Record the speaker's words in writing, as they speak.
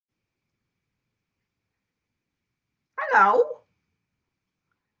Hello.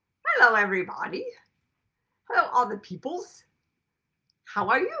 Hello, everybody. Hello, all the peoples. How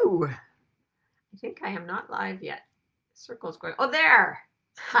are you? I think I am not live yet. Circle's going. Oh, there.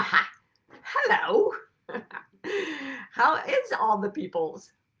 Hello. How is all the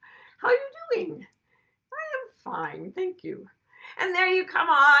peoples? How are you doing? I am fine, thank you. And there you come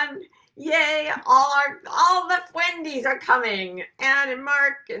on. Yay, all the Wendy's are coming. Anne and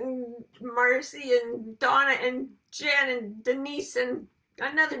Mark and Marcy and Donna and Jen and Denise and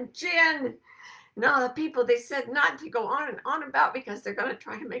another Jen. And all the people they said not to go on and on about because they're going to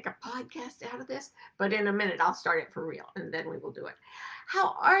try to make a podcast out of this. But in a minute, I'll start it for real and then we will do it.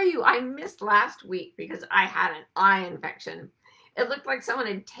 How are you? I missed last week because I had an eye infection. It looked like someone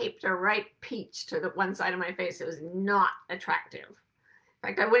had taped a ripe peach to the one side of my face. It was not attractive. In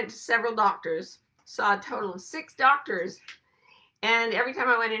fact, I went to several doctors, saw a total of 6 doctors, and every time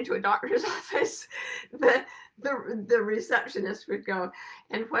I went into a doctor's office, the receptionist would go,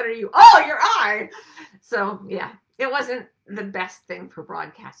 "And what are you?" "Oh, your eye!" So yeah, it wasn't the best thing for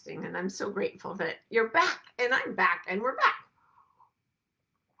broadcasting, and I'm so grateful that you're back, and I'm back, and we're back.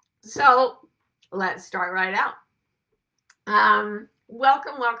 So let's start right out.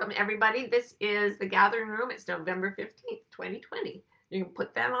 Welcome everybody. This is the Gathering Room. It's November 15th, 2020. You can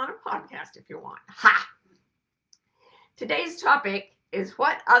put that on a podcast if you want. Ha! Today's topic is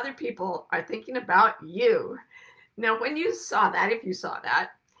what other people are thinking about you. Now, when you saw that, if you saw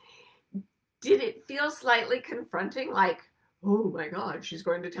that, did it feel slightly confronting? Like, oh my God, she's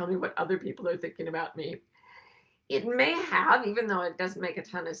going to tell me what other people are thinking about me. It may have, even though it doesn't make a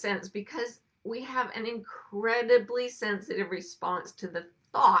ton of sense, because we have an incredibly sensitive response to the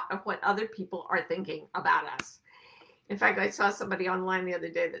thought of what other people are thinking about us. In fact, I saw somebody online the other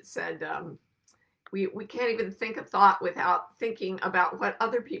day that said, we can't even think a thought without thinking about what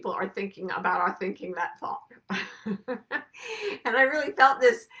other people are thinking about our thinking that thought. And I really felt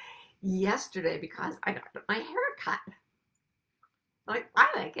this yesterday because I got my hair cut. I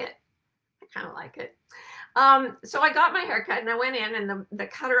like it. I kind of like it. So I got my hair cut and I went in and the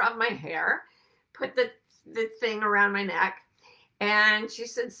cutter of my hair put the thing around my neck. And she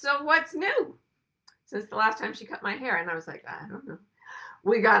said, "So what's new since the last time she cut my hair?" And I was like, "I don't know."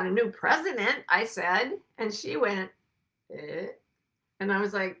 "We got a new president," I said. And she went, eh? And I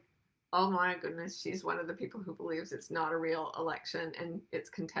was like, oh my goodness, she's one of the people who believes it's not a real election and it's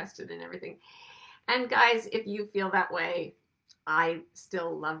contested and everything. And guys, if you feel that way, I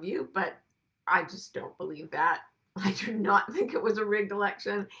still love you, but I just don't believe that. I do not think it was a rigged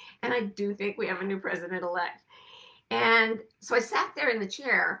election. And I do think we have a new president-elect. And so I sat there in the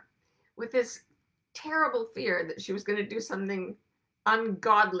chair with this terrible fear that she was going to do something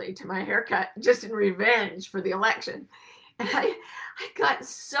ungodly to my haircut just in revenge for the election. And I got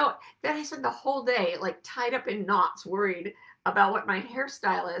so, then I spent the whole day like tied up in knots, worried about what my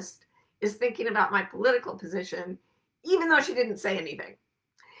hairstylist is thinking about my political position, even though she didn't say anything.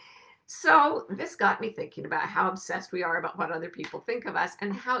 So this got me thinking about how obsessed we are about what other people think of us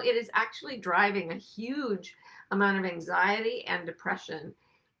and how it is actually driving a huge amount of anxiety and depression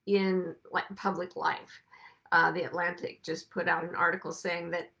in public life. The Atlantic just put out an article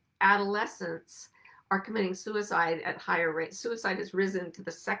saying that adolescents are committing suicide at higher rates. Suicide has risen to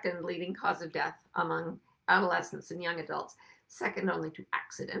the second leading cause of death among adolescents and young adults, second only to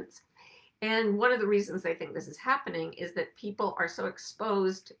accidents. And one of the reasons they think this is happening is that people are so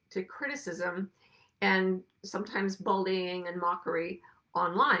exposed to criticism and sometimes bullying and mockery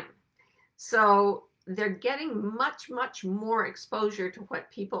online. So they're getting much more exposure to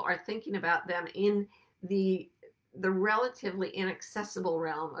what people are thinking about them in the relatively inaccessible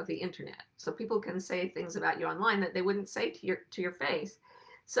realm of the internet. So people can say things about you online that they wouldn't say to your face.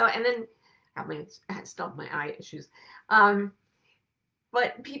 So, and then, I mean, I still have my eye issues.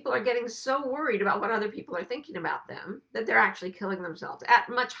 But people are getting so worried about what other people are thinking about them that they're actually killing themselves at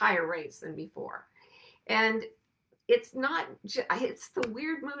much higher rates than before. And it's not, it's the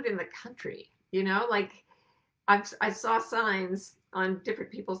weird mood in the country, you know, like I saw signs on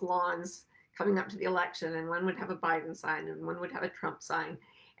different people's lawns coming up to the election, and one would have a Biden sign and one would have a Trump sign.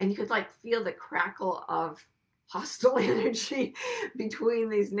 And you could like feel the crackle of hostile energy between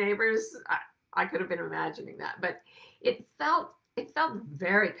these neighbors. I could have been imagining that, but it felt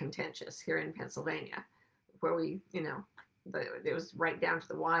very contentious here in Pennsylvania, where we, you know, it was right down to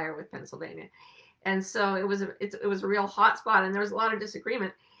the wire with Pennsylvania. And so it was a real hot spot, and there was a lot of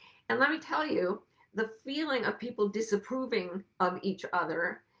disagreement. And let me tell you, the feeling of people disapproving of each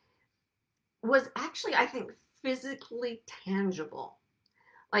other was actually, I think, physically tangible.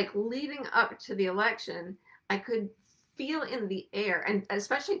 Like leading up to the election, I could feel in the air, and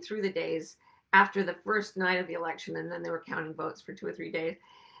especially through the days after the first night of the election, and then they were counting votes for 2 or 3 days,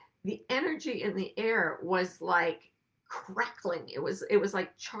 the energy in the air was like crackling. It was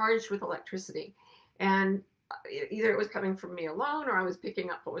like charged with electricity. And either it was coming from me alone or I was picking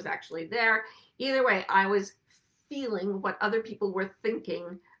up what was actually there. Either way, I was feeling what other people were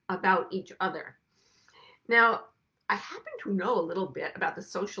thinking about each other. Now, I happen to know a little bit about the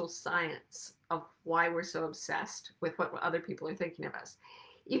social science of why we're so obsessed with what other people are thinking of us.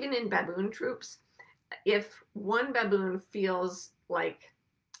 Even in baboon troops, if one baboon feels like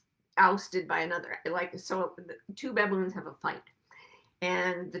ousted by another, like, so two baboons have a fight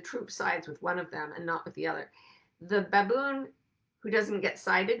and the troop sides with one of them and not with the other. The baboon who doesn't get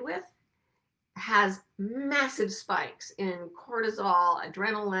sided with has massive spikes in cortisol,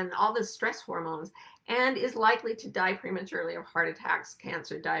 adrenaline, all the stress hormones, and is likely to die prematurely of heart attacks,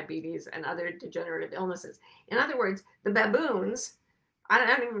 cancer, diabetes, and other degenerative illnesses. In other words, the baboons, I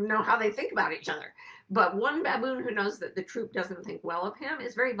don't even know how they think about each other, but one baboon who knows that the troop doesn't think well of him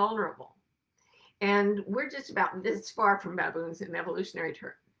is very vulnerable. And we're just about this far from baboons in evolutionary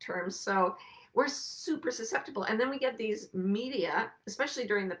terms, so we're super susceptible. And then we get these media, especially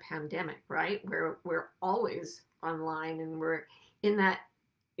during the pandemic, right, where we're always online and we're in that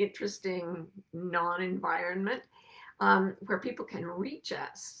interesting non-environment where people can reach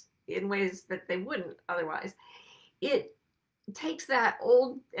us in ways that they wouldn't otherwise. It takes that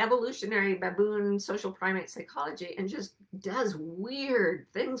old evolutionary baboon social primate psychology and just does weird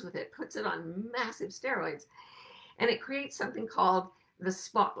things with it, puts it on massive steroids, and it creates something called the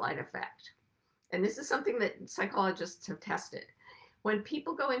spotlight effect. And this is something that psychologists have tested. When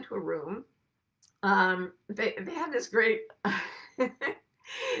people go into a room, they had this great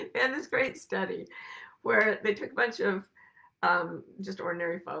study where they took a bunch of just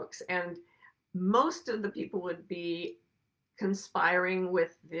ordinary folks, and most of the people would be conspiring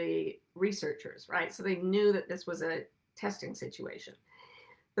with the researchers, right? So they knew that this was a testing situation.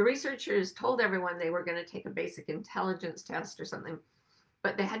 The researchers told everyone they were going to take a basic intelligence test or something,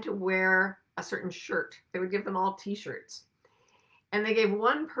 but they had to wear a certain shirt. They would give them all t-shirts. And they gave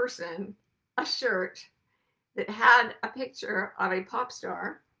one person a shirt that had a picture of a pop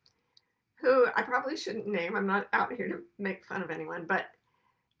star who I probably shouldn't name. I'm not out here to make fun of anyone, but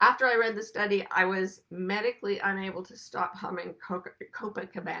after I read the study, I was medically unable to stop humming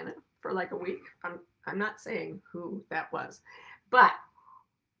Copacabana for like a week. I'm not saying who that was, but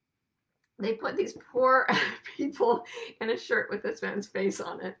they put these poor people in a shirt with this man's face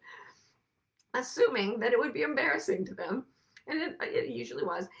on it, assuming that it would be embarrassing to them. And it usually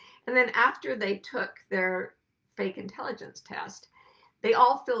was. And then after they took their fake intelligence test, they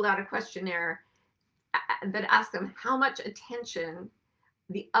all filled out a questionnaire that asked them how much attention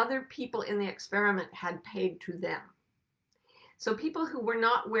the other people in the experiment had paid to them. So people who were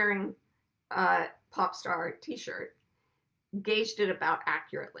not wearing a pop star t-shirt gauged it about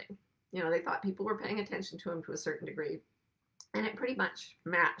accurately. You know, they thought people were paying attention to him to a certain degree, and it pretty much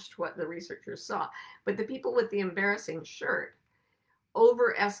matched what the researchers saw. But the people with the embarrassing shirt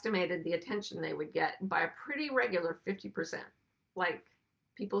overestimated the attention they would get by a pretty regular 50%. Like,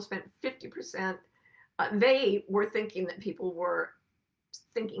 people spent 50%. They were thinking that people were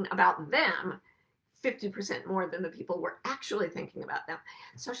thinking about them 50% more than the people were actually thinking about them.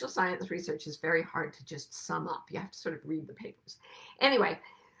 Social science research is very hard to just sum up. You have to sort of read the papers. Anyway,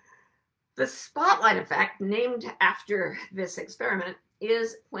 the spotlight effect, named after this experiment,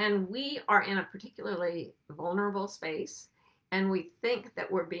 is when we are in a particularly vulnerable space and we think that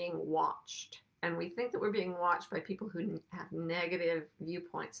we're being watched. And we think that we're being watched by people who have negative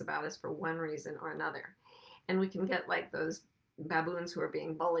viewpoints about us for one reason or another. And we can get like those baboons who are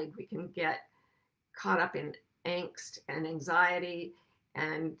being bullied. We can get caught up in angst and anxiety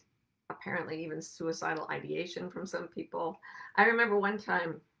and apparently even suicidal ideation from some people. I remember one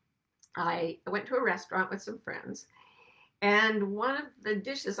time I went to a restaurant with some friends, and one of the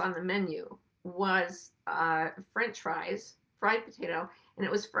dishes on the menu was French fries, fried potato, and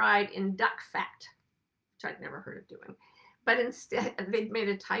it was fried in duck fat, which I'd never heard of doing. But instead, they'd made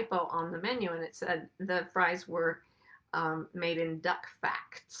a typo on the menu, and it said the fries were made in duck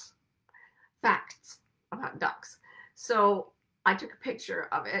facts about ducks. So I took a picture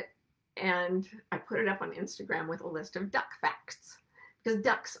of it and I put it up on Instagram with a list of duck facts, because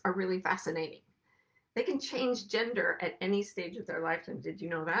ducks are really fascinating. They can change gender at any stage of their lifetime. Did you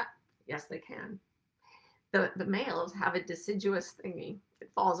know that? Yes, they can. The males have a deciduous thingy.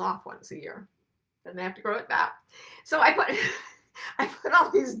 It falls off once a year. Then they have to grow it back. So I put all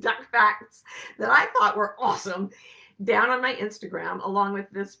these duck facts that I thought were awesome down on my Instagram, along with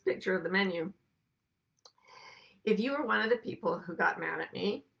this picture of the menu. If you were one of the people who got mad at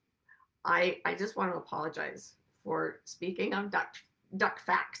me, I just want to apologize for speaking of duck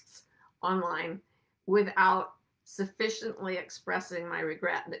facts online without sufficiently expressing my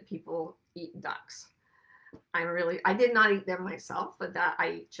regret that people eat ducks. I did not eat them myself, but that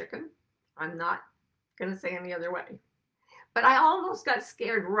I eat chicken. I'm not going to say any other way. But I almost got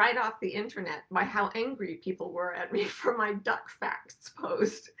scared right off the internet by how angry people were at me for my duck facts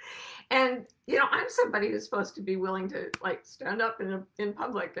post. And, you know, I'm somebody who's supposed to be willing to like stand up in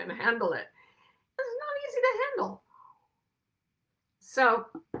public and handle it. It's not easy to handle. So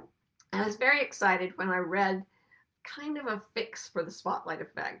I was very excited when I read kind of a fix for the spotlight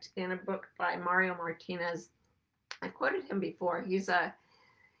effect in a book by Mario Martinez. I quoted him before. He's a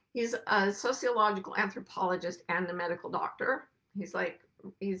sociological anthropologist and a medical doctor. He's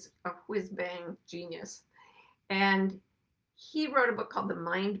a whiz-bang genius. And he wrote a book called The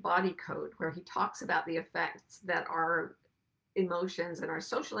Mind-Body Code, where he talks about the effects that our emotions and our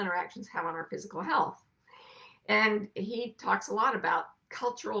social interactions have on our physical health. And he talks a lot about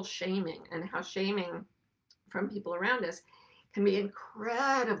cultural shaming and how shaming from people around us can be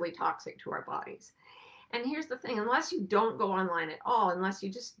incredibly toxic to our bodies. And here's the thing, unless you don't go online at all, unless you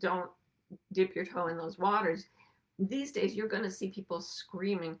just don't dip your toe in those waters, these days you're going to see people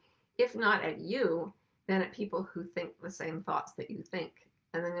screaming, if not at you, then at people who think the same thoughts that you think.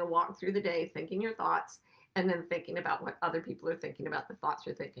 And then you'll walk through the day thinking your thoughts and then thinking about what other people are thinking about the thoughts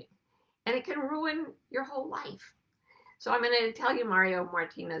you're thinking. And it can ruin your whole life. So I'm going to tell you Mario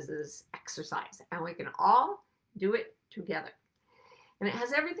Martinez's exercise, and we can all do it together. And it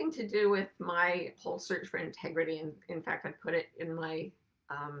has everything to do with my whole search for integrity. And in fact, I put it in my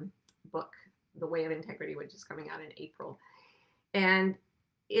book, The Way of Integrity, which is coming out in April. And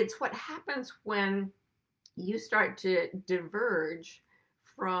it's what happens when you start to diverge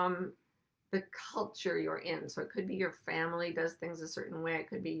from the culture you're in. So it could be your family does things a certain way. It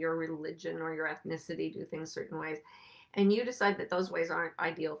could be your religion or your ethnicity do things certain ways. And you decide that those ways aren't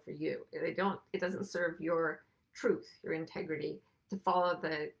ideal for you. It doesn't serve your truth, your integrity, to follow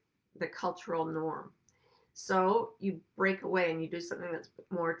the cultural norm. So you break away and you do something that's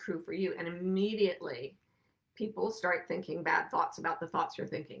more true for you. And immediately people start thinking bad thoughts about the thoughts you're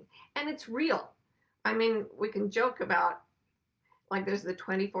thinking. And it's real. I mean, we can joke about, like there's the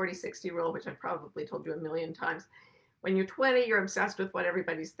 20, 40, 60 rule, which I've probably told you a million times. When you're 20, you're obsessed with what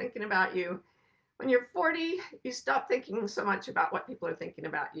everybody's thinking about you. When you're 40, you stop thinking so much about what people are thinking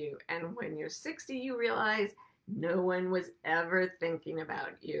about you. And when you're 60, you realize no one was ever thinking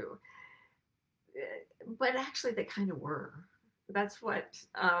about you. But actually, they kind of were. That's what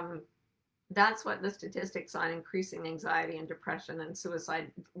the statistics on increasing anxiety and depression and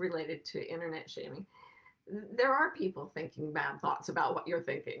suicide related to internet shaming. There are people thinking bad thoughts about what you're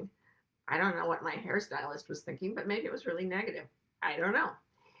thinking. I don't know what my hairstylist was thinking, but maybe it was really negative. I don't know.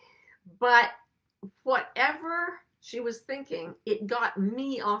 But whatever she was thinking, it got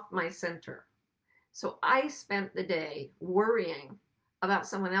me off my center. So I spent the day worrying about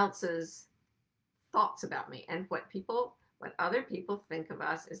someone else's thoughts about me, and what other people think of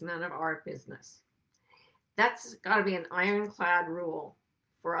us is none of our business. That's got to be an ironclad rule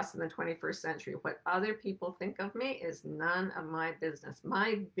for us in the 21st century. What other people think of me is none of my business.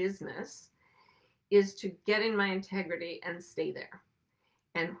 My business is to get in my integrity and stay there.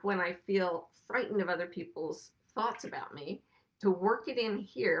 And when I feel frightened of other people's thoughts about me, to work it in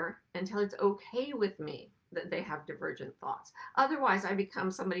here until it's okay with me that they have divergent thoughts. Otherwise, I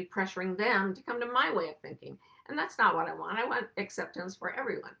become somebody pressuring them to come to my way of thinking. And that's not what I want. I want acceptance for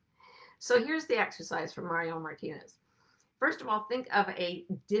everyone. So here's the exercise from Mario Martinez. First of all, think of a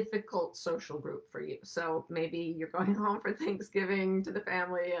difficult social group for you. So maybe you're going home for Thanksgiving to the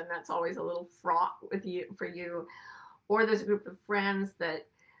family, and that's always a little fraught for you. Or there's a group of friends that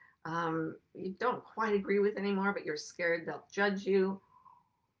you don't quite agree with anymore, but you're scared they'll judge you.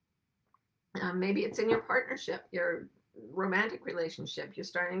 Maybe it's in your partnership, your romantic relationship. You're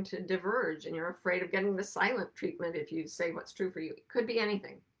starting to diverge and you're afraid of getting the silent treatment if you say what's true for you. It could be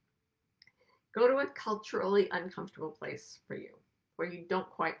anything. Go to a culturally uncomfortable place for you where you don't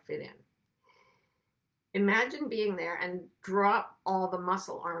quite fit in. Imagine being there and drop all the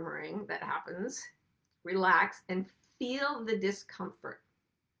muscle armoring that happens. Relax and feel the discomfort.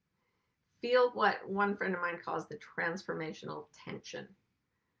 Feel what one friend of mine calls the transformational tension.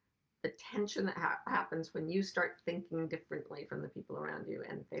 The tension that happens when you start thinking differently from the people around you,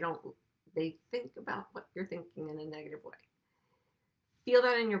 and they think about what you're thinking in a negative way. Feel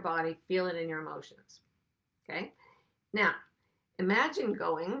that in your body, feel it in your emotions. Okay? Now, imagine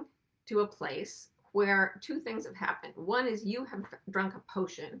going to a place where two things have happened. One is you have drunk a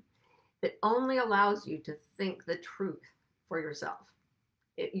potion that only allows you to think the truth for yourself.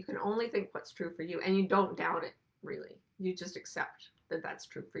 You can only think what's true for you, and you don't doubt it, really. You just accept that that's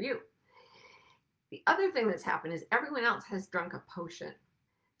true for you. The other thing that's happened is everyone else has drunk a potion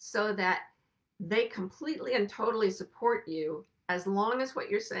so that they completely and totally support you as long as what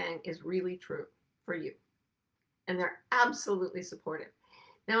you're saying is really true for you. And they're absolutely supportive.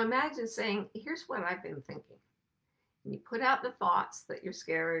 Now imagine saying, here's what I've been thinking. And you put out the thoughts that you're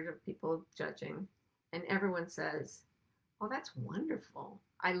scared of people judging, and everyone says, oh, that's wonderful.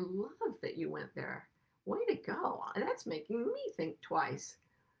 I love that you went there. Way to go. That's making me think twice.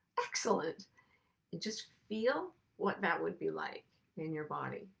 Excellent. And just feel what that would be like in your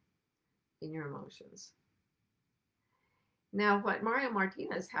body, in your emotions. Now, what Mario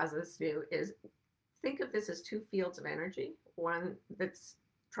Martinez has us do is think of this as two fields of energy, one that's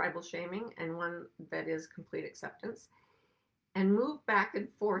tribal shaming and one that is complete acceptance, and move back and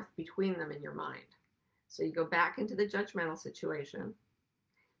forth between them in your mind. So you go back into the judgmental situation,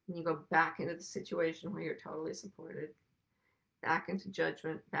 and you go back into the situation where you're totally supported, back into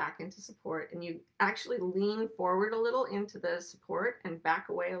judgment, back into support, and you actually lean forward a little into the support and back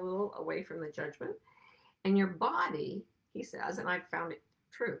away a little away from the judgment. And your body, he says, and I've found it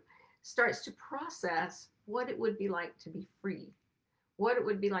true, starts to process what it would be like to be free, what it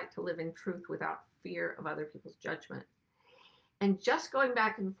would be like to live in truth without fear of other people's judgment. And just going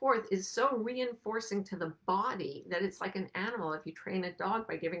back and forth is so reinforcing to the body that it's like an animal. If you train a dog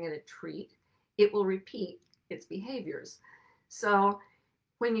by giving it a treat, it will repeat its behaviors. So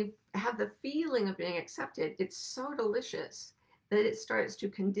when you have the feeling of being accepted, it's so delicious that it starts to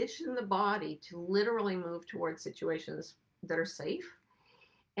condition the body to literally move towards situations that are safe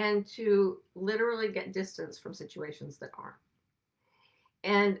and to literally get distance from situations that aren't.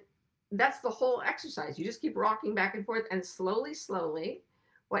 And that's the whole exercise. You just keep rocking back and forth, and slowly, slowly,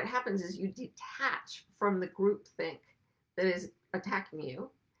 what happens is you detach from the groupthink that is attacking you,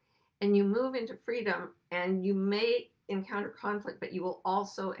 and you move into freedom, and you may encounter conflict, but you will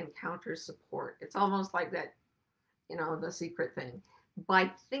also encounter support. It's almost like that, you know, the secret thing.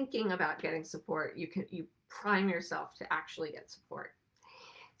 By thinking about getting support, you prime yourself to actually get support.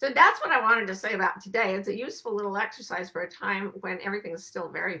 So that's what I wanted to say about today. It's a useful little exercise for a time when everything is still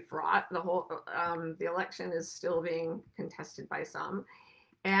very fraught. The whole the election is still being contested by some,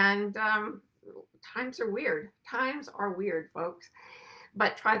 and times are weird. Times are weird, folks.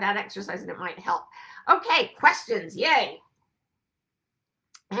 But try that exercise and it might help. Okay, questions. Yay.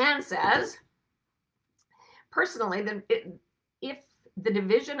 Anne says, personally, if the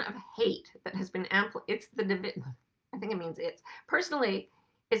division of hate that has been it's the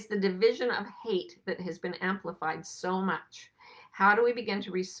division of hate that has been amplified so much. How do we begin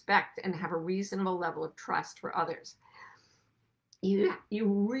to respect and have a reasonable level of trust for others? You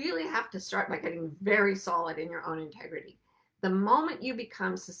really have to start by getting very solid in your own integrity. The moment you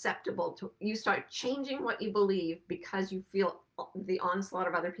become susceptible to, you start changing what you believe because you feel the onslaught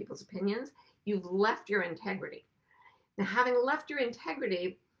of other people's opinions, you've left your integrity. Now, having left your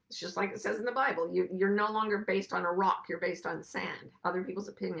integrity, it's just like it says in the Bible, you're no longer based on a rock, you're based on sand, other people's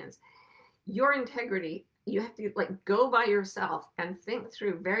opinions. Your integrity, you have to go by yourself and think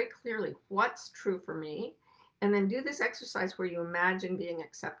through very clearly what's true for me, and then do this exercise where you imagine being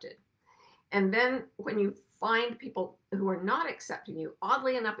accepted. And then when you find people who are not accepting you,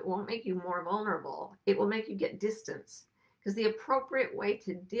 oddly enough, it won't make you more vulnerable. It will make you get distance, because the appropriate way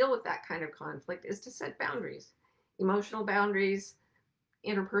to deal with that kind of conflict is to set boundaries, emotional boundaries,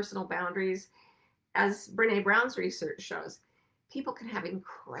 interpersonal boundaries. As Brene Brown's research shows, people can have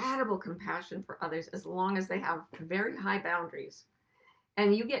incredible compassion for others as long as they have very high boundaries.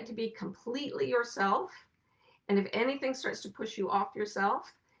 And you get to be completely yourself. And if anything starts to push you off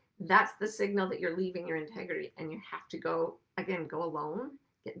yourself, that's the signal that you're leaving your integrity, and you have to go alone,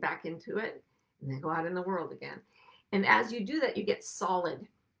 get back into it, and then go out in the world again. And as you do that, you get solid.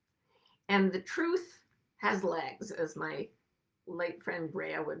 And the truth has legs, as my late friend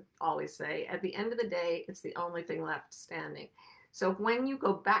Rhea would always say. At the end of the day, it's the only thing left standing. So when you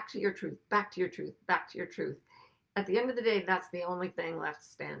go back to your truth, back to your truth, back to your truth, at the end of the day, that's the only thing left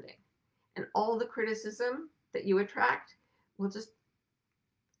standing. And all the criticism that you attract will just,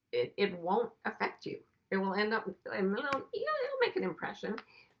 it won't affect you. It will end up, it'll make an impression,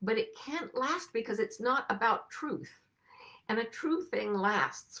 but it can't last because it's not about truth. And a true thing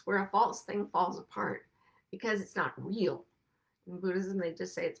lasts where a false thing falls apart because it's not real. In Buddhism, they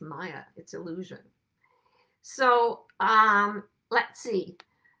just say it's Maya, it's illusion. So let's see.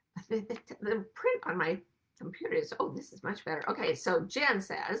 The print on my computer is, oh, this is much better. Okay, so Jen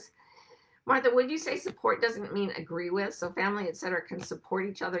says, Martha, would you say support doesn't mean agree with? So family, etc., can support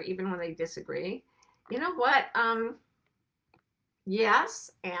each other even when they disagree? You know what?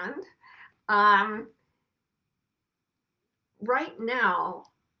 Yes, and um, right now,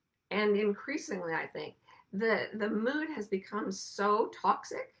 and increasingly, I think, the mood has become so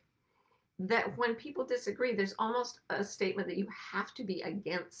toxic that when people disagree, there's almost a statement that you have to be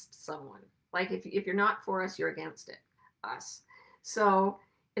against someone. Like if you're not for us, you're against us. So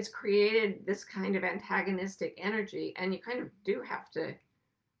it's created this kind of antagonistic energy, and you kind of do have to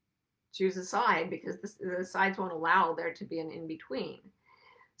choose a side because the sides won't allow there to be an in between.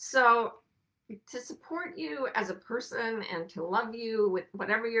 So to support you as a person and to love you with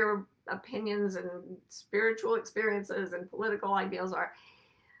whatever your opinions and spiritual experiences and political ideals are,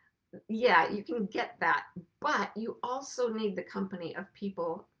 yeah, you can get that, but you also need the company of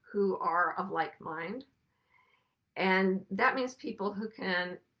people who are of like mind. And that means people who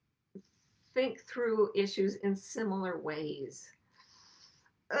can think through issues in similar ways.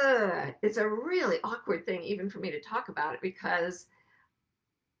 It's a really awkward thing, even for me to talk about it, because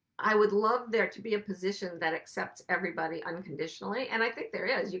I would love there to be a position that accepts everybody unconditionally. And I think there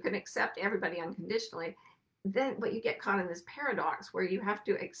is. You can accept everybody unconditionally. Then, but you get caught in this paradox where you have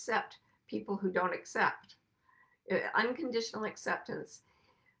to accept people who don't accept. Unconditional acceptance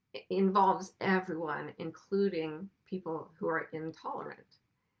involves everyone, including people who are intolerant.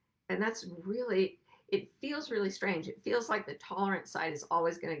 And that's really, it feels really strange. It feels like the tolerant side is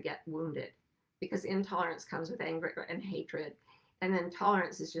always going to get wounded because intolerance comes with anger and hatred. And then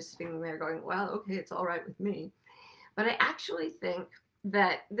tolerance is just sitting there going, well, okay, it's all right with me. But I actually think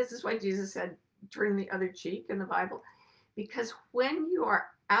that this is why Jesus said, turn the other cheek in the Bible, because when you are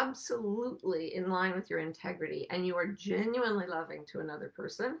absolutely in line with your integrity and you are genuinely loving to another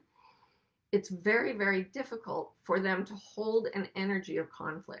person, it's very, very difficult for them to hold an energy of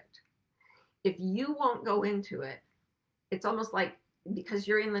conflict. If you won't go into it, it's almost like because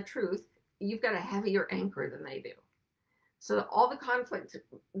you're in the truth, you've got a heavier anchor than they do. So all the conflict,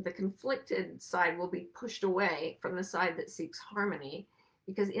 the conflicted side will be pushed away from the side that seeks harmony,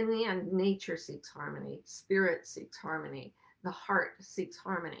 because in the end, nature seeks harmony, spirit seeks harmony, the heart seeks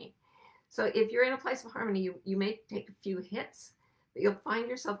harmony. So if you're in a place of harmony, you may take a few hits, but you'll find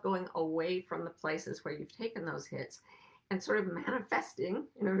yourself going away from the places where you've taken those hits and sort of manifesting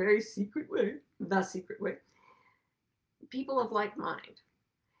in a very secret way, the secret way, people of like mind.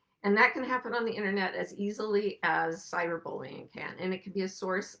 And that can happen on the internet as easily as cyberbullying can. And it can be a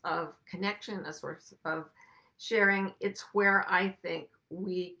source of connection, a source of sharing. It's where I think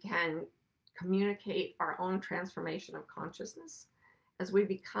we can communicate our own transformation of consciousness. As we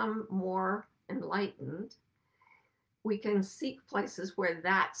become more enlightened, we can seek places where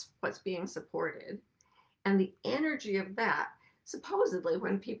that's what's being supported. And the energy of that, supposedly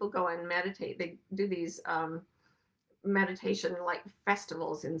when people go and meditate, they do these meditation like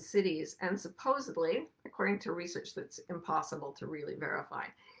festivals in cities, and supposedly, according to research that's impossible to really verify,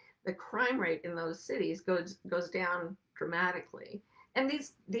 the crime rate in those cities goes down dramatically. And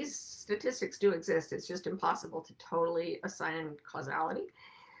these statistics do exist. It's just impossible to totally assign causality.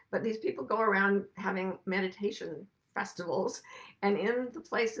 But these people go around having meditation festivals, and in the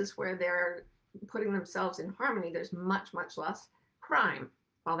places where they're putting themselves in harmony, there's much, much less crime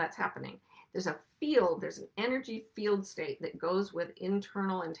while that's happening. There's a field, there's an energy field state that goes with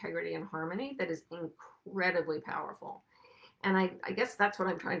internal integrity and harmony that is incredibly powerful. And I guess that's what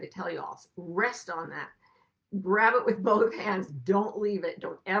I'm trying to tell you all. Rest on that. Grab it with both hands. Don't leave it.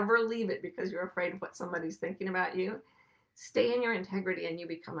 Don't ever leave it because you're afraid of what somebody's thinking about you. Stay in your integrity and you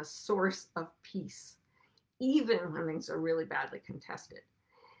become a source of peace, even when things are really badly contested.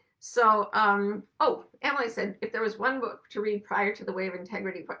 So, Emily said, if there was one book to read prior to The Way of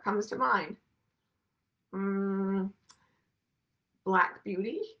Integrity, what comes to mind? Black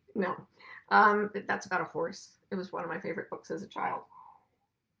Beauty? No. That's about a horse. It was one of my favorite books as a child.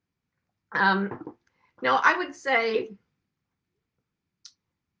 No, I would say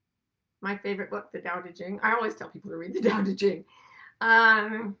my favorite book, The Tao Te Ching. I always tell people to read The Tao Te Ching.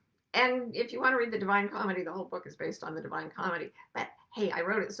 And if you want to read the Divine Comedy, the whole book is based on the Divine Comedy. But hey, I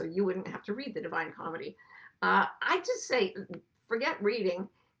wrote it so you wouldn't have to read the Divine Comedy. I just say, forget reading.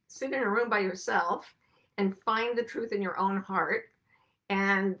 Sit in a room by yourself and find the truth in your own heart.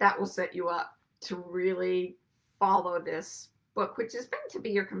 And that will set you up to really follow this book, which is meant to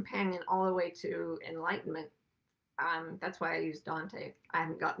be your companion all the way to enlightenment. That's why I used Dante. I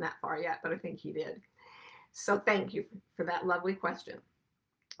haven't gotten that far yet, but I think he did. So thank you for that lovely question.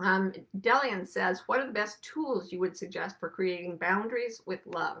 Delian says, what are the best tools you would suggest for creating boundaries with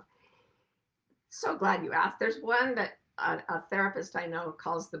love? So glad you asked. There's one that a therapist I know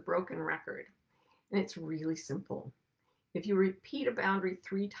calls the broken record. And it's really simple. If you repeat a boundary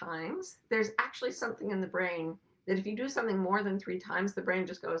 3 times, there's actually something in the brain that if you do something more than 3 times, the brain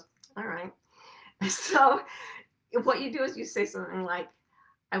just goes, all right. So what you do is you say something like,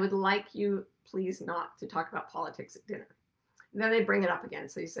 I would like you please not to talk about politics at dinner. And then they bring it up again.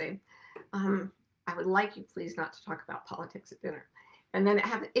 So you say, I would like you please not to talk about politics at dinner. And then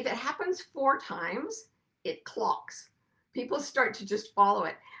if it happens 4 times, it clocks. People start to just follow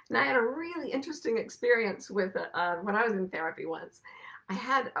it. And I had a really interesting experience with when I was in therapy once. I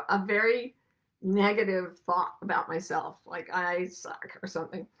had a very negative thought about myself, like I suck or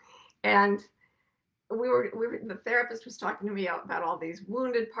something. And the therapist was talking to me about all these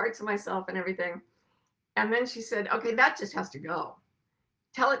wounded parts of myself and everything. And then she said, okay, that just has to go.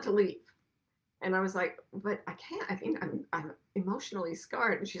 Tell it to leave. And I was like, but I can't. I think I'm emotionally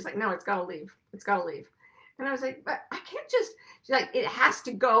scarred. And she's like, no, it's got to leave. It's got to leave. And I was like, but I can't just, she's like, it has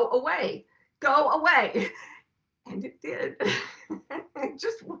to go away. Go away. And it did. It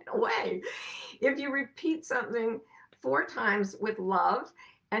just went away. If you repeat something 4 times with love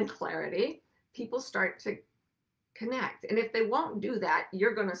and clarity, people start to connect. And if they won't do that,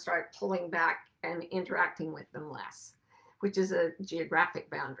 you're going to start pulling back and interacting with them less, which is a geographic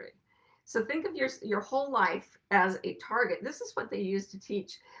boundary. So think of your whole life as a target. This is what they use to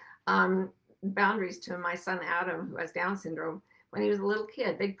teach boundaries to my son Adam, who has Down syndrome. When he was a little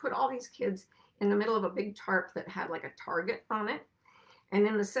kid, they'd put all these kids in the middle of a big tarp that had like a target on it. And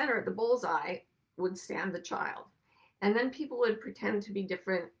in the center, at the bullseye, would stand the child. And then people would pretend to be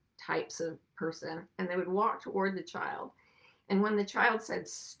different types of person, and they would walk toward the child. And when the child said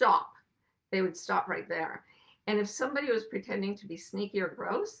stop, they would stop right there. And if somebody was pretending to be sneaky or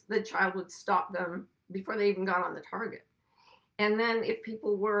gross, the child would stop them before they even got on the target. And then if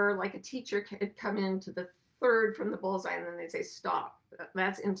people were like a teacher had come into the 3rd from the bullseye, and then they'd say stop,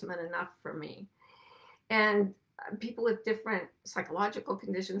 that's intimate enough for me. And people with different psychological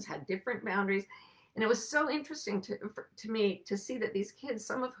conditions had different boundaries. And it was so interesting to me to see that these kids,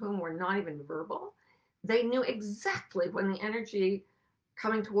 some of whom were not even verbal, they knew exactly when the energy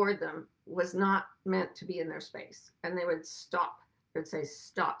coming toward them was not meant to be in their space. And they would stop. They would say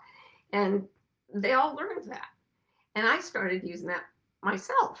stop. And they all learned that. And I started using that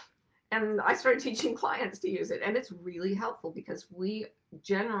myself. And I started teaching clients to use it. And it's really helpful because we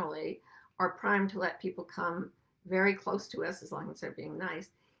generally are primed to let people come very close to us as long as they're being nice,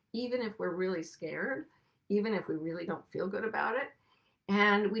 even if we're really scared, even if we really don't feel good about it.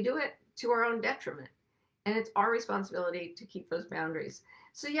 And we do it to our own detriment. And it's our responsibility to keep those boundaries.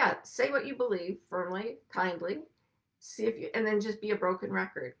 So yeah, say what you believe firmly, kindly, see if you, and then just be a broken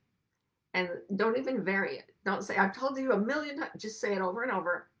record. And don't even vary it. Don't say, I've told you 1,000,000 times. Just say it over and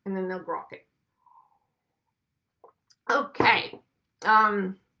over, and then they'll grok it. Okay.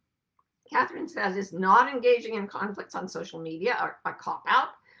 Catherine says, is not engaging in conflicts on social media a cop-out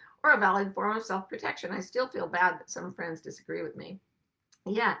or a valid form of self-protection? I still feel bad that some friends disagree with me.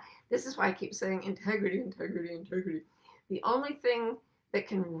 Yeah, this is why I keep saying integrity, integrity, integrity. The only thing that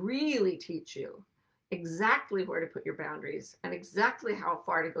can really teach you exactly where to put your boundaries and exactly how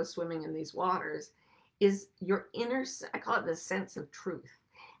far to go swimming in these waters is your inner, I call it the sense of truth.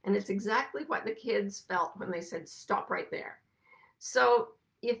 And it's exactly what the kids felt when they said, stop right there. So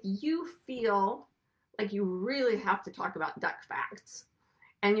if you feel like you really have to talk about duck facts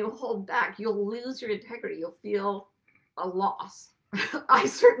and you hold back, you'll lose your integrity. You'll feel a loss. I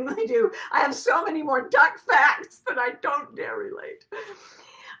certainly do. I have so many more duck facts that I don't dare relate.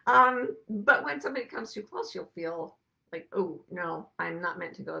 But when somebody comes too close, you'll feel like, oh, no, I'm not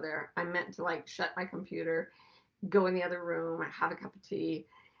meant to go there. I'm meant to like shut my computer, go in the other room, have a cup of tea,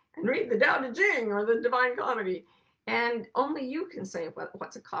 and read the Tao Te Ching or the Divine Comedy. And only you can say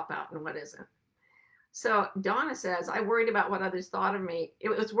what's a cop-out and what isn't. So Donna says, I worried about what others thought of me. It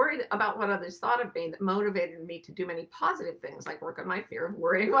was worried about what others thought of me that motivated me to do many positive things, like work on my fear of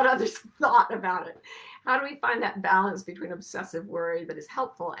worrying what others thought about it. How do we find that balance between obsessive worry that is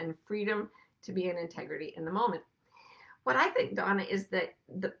helpful and freedom to be in integrity in the moment? What I think, Donna, is that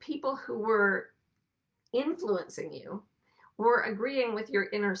the people who were influencing you were agreeing with your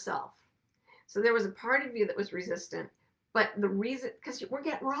inner self. So there was a part of you that was resistant. But the reason, because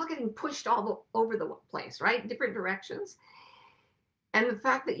we're all getting pushed all over the place, right? Different directions. And the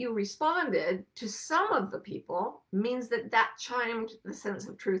fact that you responded to some of the people means that that chimed the sense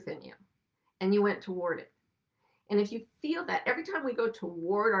of truth in you. And you went toward it. And if you feel that every time we go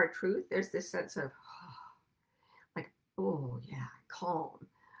toward our truth, there's this sense of, like, oh yeah, calm.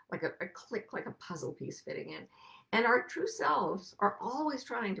 Like a click, like a puzzle piece fitting in. And our true selves are always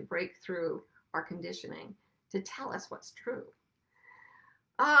trying to break through our conditioning to tell us what's true.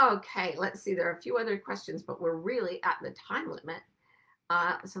 Okay, let's see. There are a few other questions, but we're really at the time limit.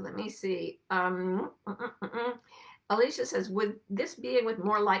 So let me see. Alicia says, would this being with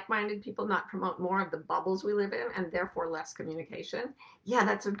more like-minded people not promote more of the bubbles we live in and therefore less communication? Yeah,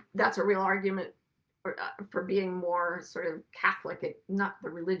 that's a real argument for being more sort of Catholic, not the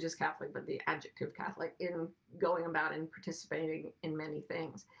religious Catholic, but the adjective Catholic, in going about and participating in many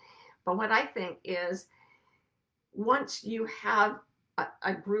things. But what I think is, once you have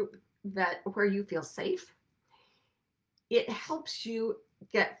a group where you feel safe, it helps you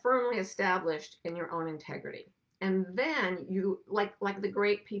get firmly established in your own integrity. And then you, like the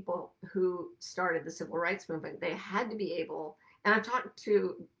great people who started the civil rights movement, they had to be able, and I've talked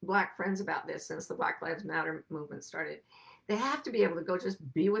to Black friends about this since the Black Lives Matter movement started, they have to be able to go just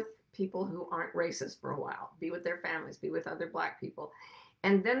be with people who aren't racist for a while, be with their families, be with other Black people.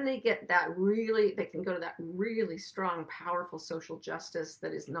 And then they get they can go to that really strong, powerful social justice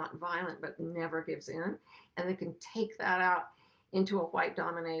that is not violent, but never gives in. And they can take that out into a white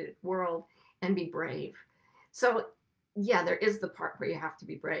dominated world and be brave. So yeah, there is the part where you have to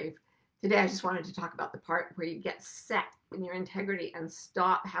be brave. Today, I just wanted to talk about the part where you get set in your integrity and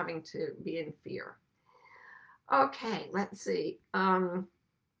stop having to be in fear. Okay, let's see.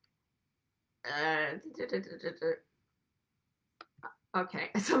 Okay,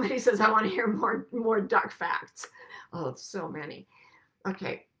 somebody says, I want to hear more duck facts. Oh, so many.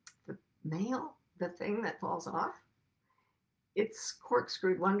 Okay, the male, the thing that falls off, it's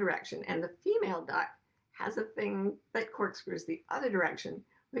corkscrewed one direction, and the female duck has a thing that corkscrews the other direction,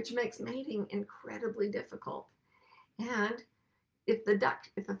 which makes mating incredibly difficult. And if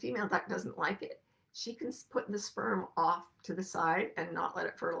a female duck doesn't like it, she can put the sperm off to the side and not let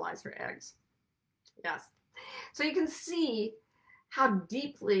it fertilize her eggs. Yes. So you can see how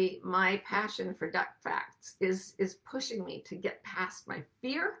deeply my passion for duck facts is pushing me to get past my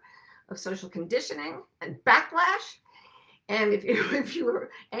fear of social conditioning and backlash. And if you were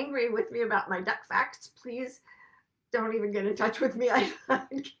angry with me about my duck facts, please don't even get in touch with me. I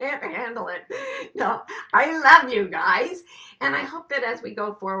can't handle it. No, I love you guys. And I hope that as we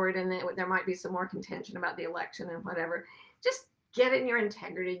go forward, and there might be some more contention about the election and whatever, just get in your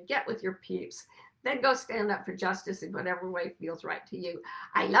integrity, get with your peeps, then go stand up for justice in whatever way feels right to you.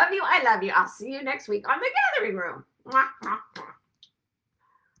 I love you. I love you. I'll see you next week on The Gathering Room. Mwah, mwah, mwah.